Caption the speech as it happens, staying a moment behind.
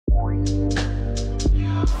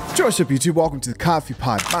What's up, YouTube? Welcome to the Coffee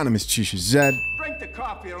Pot. My name is Chisha Zed. Drink the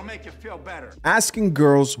coffee, it'll make you feel better. Asking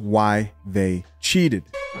girls why they cheated.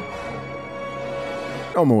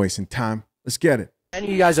 No more wasting time. Let's get it. Any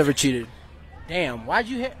of you guys ever cheated? Damn, why'd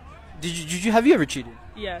you hit? Have you ever cheated?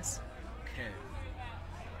 Yes. Okay.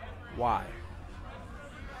 Why?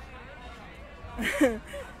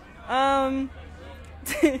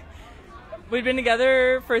 We'd been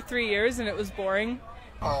together for 3 years and it was boring.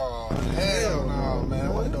 Oh, hell no,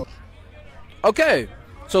 man. What the... Okay.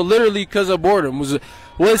 So literally because of boredom.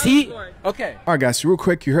 Was he? Bored. Okay. All right, guys, so real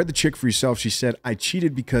quick, you heard the chick for yourself. She said, I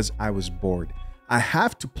cheated because I was bored. I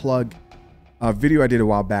have to plug a video I did a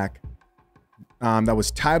while back that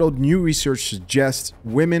was titled, New Research Suggests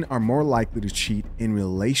Women Are More Likely to Cheat in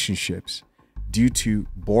Relationships Due to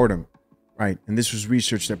Boredom, right? And this was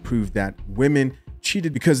research that proved that women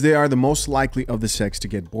cheated because they are the most likely of the sex to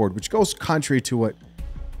get bored, which goes contrary to what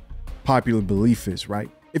popular belief is, right?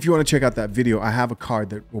 If you want to check out that video, I have a card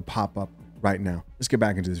that will pop up right now. Let's get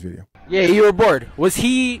back into this video. Yeah, you were bored. Was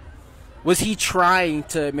he trying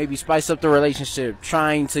to maybe spice up the relationship,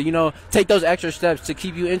 trying to, you know, take those extra steps to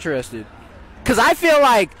keep you interested? Because I feel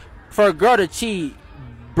like for a girl to cheat,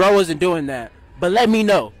 bro wasn't doing that. But let me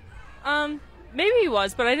know. Maybe he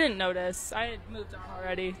was, but I didn't notice. I had moved on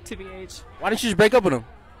already to BH. Why didn't you just break up with him?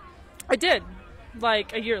 I did,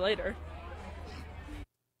 like a year later.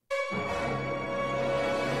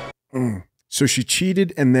 So she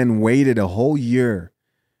cheated and then waited a whole year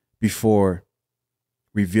before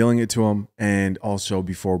revealing it to him and also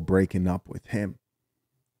before breaking up with him.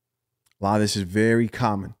 A lot of this is very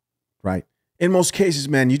common, right? In most cases,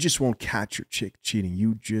 man, you just won't catch your chick cheating.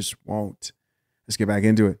 You just won't. Let's get back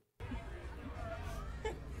into it.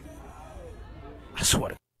 I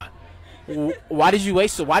swear to God. Why did you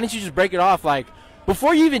waste it? Why didn't you just break it off? Like,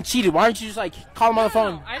 before you even cheated, why didn't you just, like, call him on the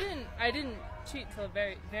phone? No, I didn't cheat till the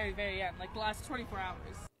very, very, very end, like the last 24 hours.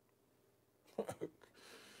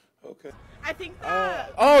 Okay. I think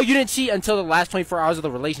that... Oh, you didn't cheat until the last 24 hours of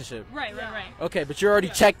the relationship. Right. Okay, but you're already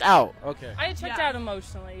checked out. Okay. I checked out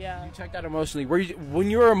emotionally, yeah. You checked out emotionally. When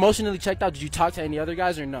you were emotionally checked out, did you talk to any other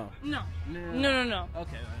guys or no? No.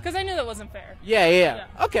 Okay. Because I knew that wasn't fair. Yeah.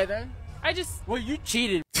 Okay, then. Well, you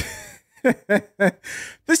cheated.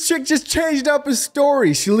 This chick just changed up his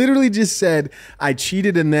story. She literally just said, I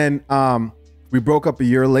cheated and then we broke up a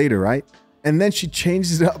year later, right? And then she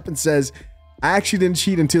changes it up and says, I actually didn't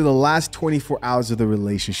cheat until the last 24 hours of the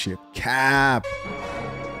relationship. Cap.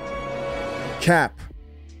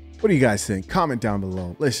 What do you guys think? Comment down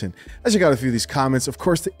below. Listen, let's check out a few of these comments. Of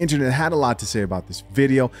course, the internet had a lot to say about this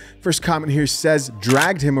video. First comment here says,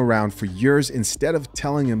 dragged him around for years instead of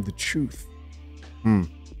telling him the truth.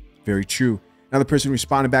 Very true. Another person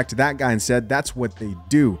responded back to that guy and said, that's what they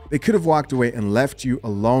do. They could have walked away and left you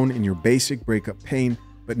alone in your basic breakup pain,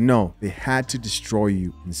 but no, they had to destroy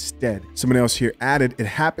you instead. Someone else here added, it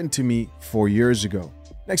happened to me 4 years ago.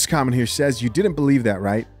 Next comment here says, you didn't believe that,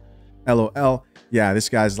 right? LOL. Yeah, this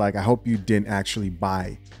guy's like, I hope you didn't actually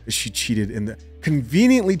buy. She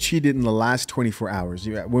conveniently cheated in the last 24 hours.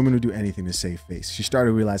 Yeah, women would do anything to save face. She started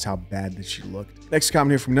to realize how bad that she looked. Next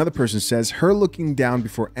comment here from another person says, her looking down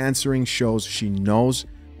before answering shows she knows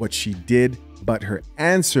what she did, but her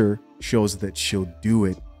answer shows that she'll do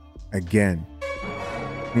it again.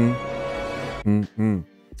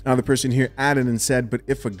 Another person here added and said, but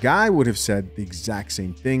if a guy would have said the exact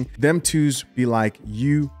same thing, them twos be like,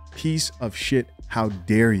 you piece of shit, how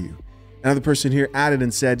dare you? Another person here added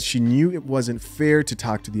and said she knew it wasn't fair to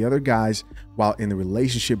talk to the other guys while in the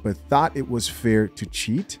relationship, but thought it was fair to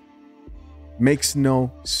cheat. Makes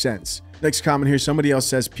no sense. Next comment here, somebody else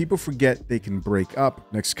says, people forget they can break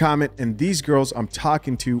up. Next comment, and these girls I'm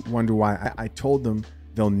talking to wonder why I told them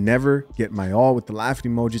they'll never get my all, with the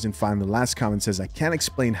laughing emojis. And finally, the last comment says, I can't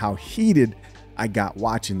explain how heated I got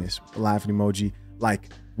watching this. The laughing emoji, like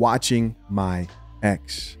watching my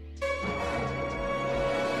ex.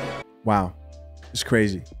 Wow, it's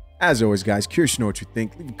crazy. As always, guys, curious to know what you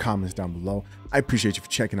think. Leave comments down below. I appreciate you for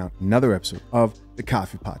checking out another episode of The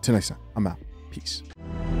Coffee Pot. Till next time, I'm out. Peace.